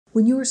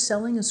When you are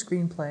selling a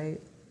screenplay,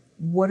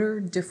 what are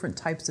different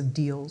types of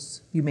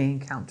deals you may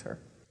encounter?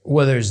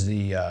 Well, there's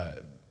the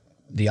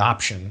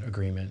option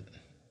agreement,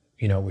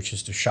 which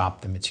is to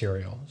shop the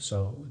material.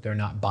 So they're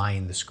not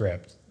buying the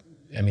script.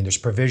 I mean, there's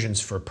provisions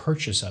for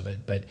purchase of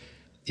it, but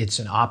it's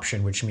an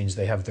option, which means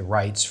they have the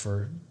rights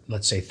for,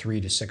 let's say,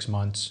 3 to 6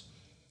 months,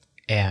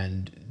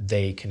 and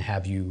they can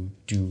have you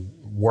do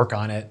work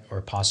on it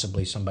or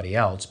possibly somebody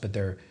else, but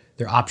they're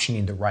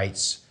optioning the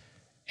rights,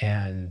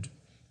 and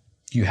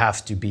you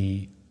have to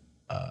be,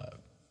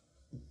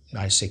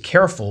 I say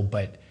careful,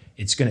 but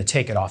it's going to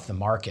take it off the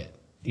market,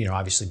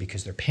 obviously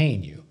because they're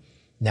paying you.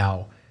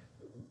 Now,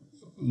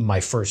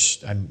 my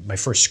first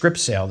script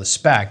sale, the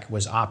spec,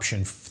 was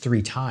optioned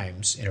 3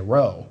 times in a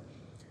row.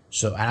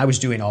 So, and I was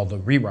doing all the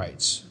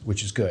rewrites,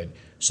 which is good.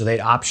 So they'd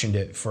optioned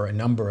it for a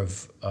number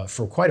of,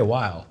 for quite a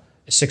while,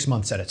 6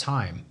 months at a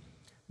time.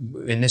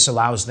 And this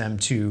allows them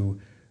to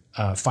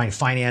find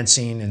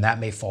financing, and that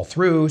may fall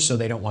through, so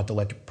they don't want to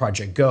let the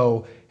project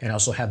go and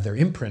also have their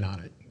imprint on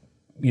it.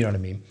 You know what I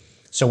mean?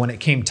 So when it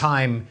came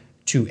time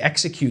to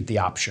execute the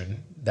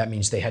option, that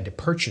means they had to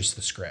purchase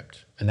the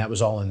script, and that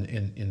was all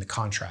in the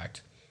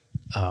contract.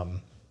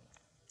 And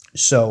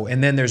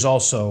then there's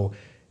also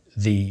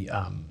the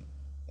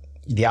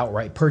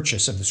outright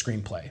purchase of the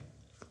screenplay,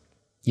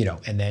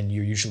 and then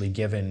you're usually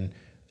given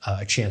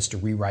a chance to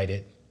rewrite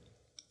it,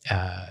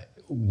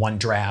 one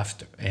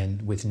draft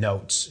and with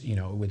notes,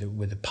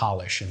 with a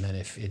polish, and then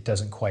if it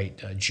doesn't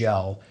quite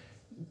gel,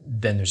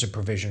 then there's a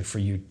provision for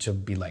you to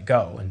be let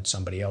go and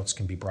somebody else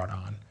can be brought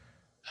on.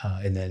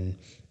 And then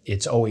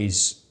it's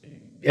always,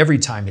 every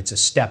time it's a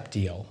step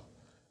deal.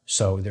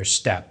 So there's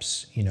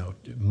steps,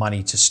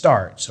 money to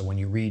start. So when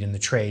you read in the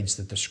trades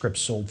that the script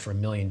sold for $1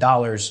 million,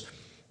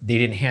 they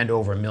didn't hand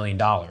over $1 million.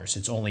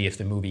 It's only if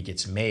the movie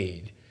gets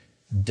made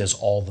does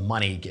all the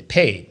money get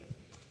paid.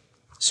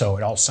 So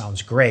it all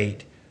sounds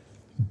great,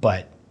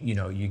 but you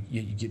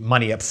get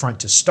money up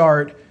front to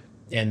start,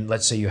 and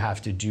let's say you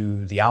have to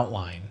do the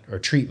outline or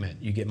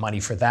treatment, you get money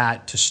for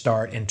that to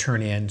start and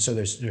turn in. So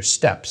there's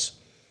steps.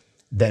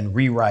 Then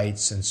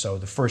rewrites, and so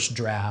the first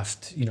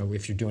draft,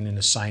 if you're doing an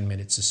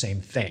assignment, it's the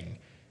same thing.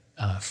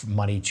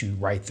 Money to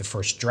write the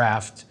first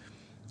draft,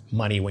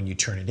 money when you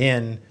turn it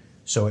in.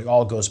 So it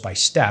all goes by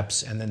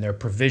steps, and then there are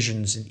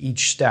provisions in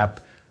each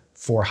step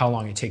for how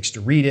long it takes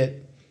to read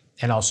it,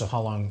 and also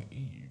how long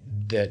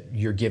that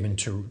you're given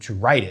to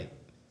write it.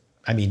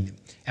 I mean,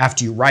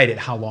 after you write it,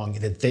 how long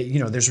that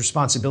there's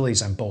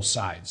responsibilities on both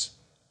sides.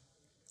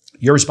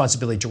 Your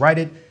responsibility to write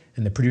it,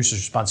 and the producer's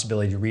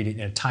responsibility to read it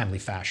in a timely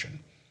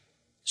fashion.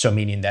 So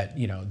meaning that,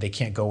 they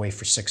can't go away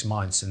for 6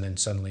 months and then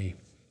suddenly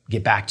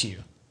get back to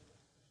you.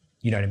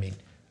 You know what I mean?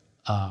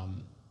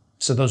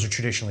 So those are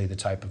traditionally the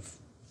type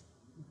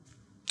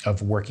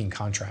of working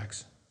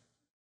contracts.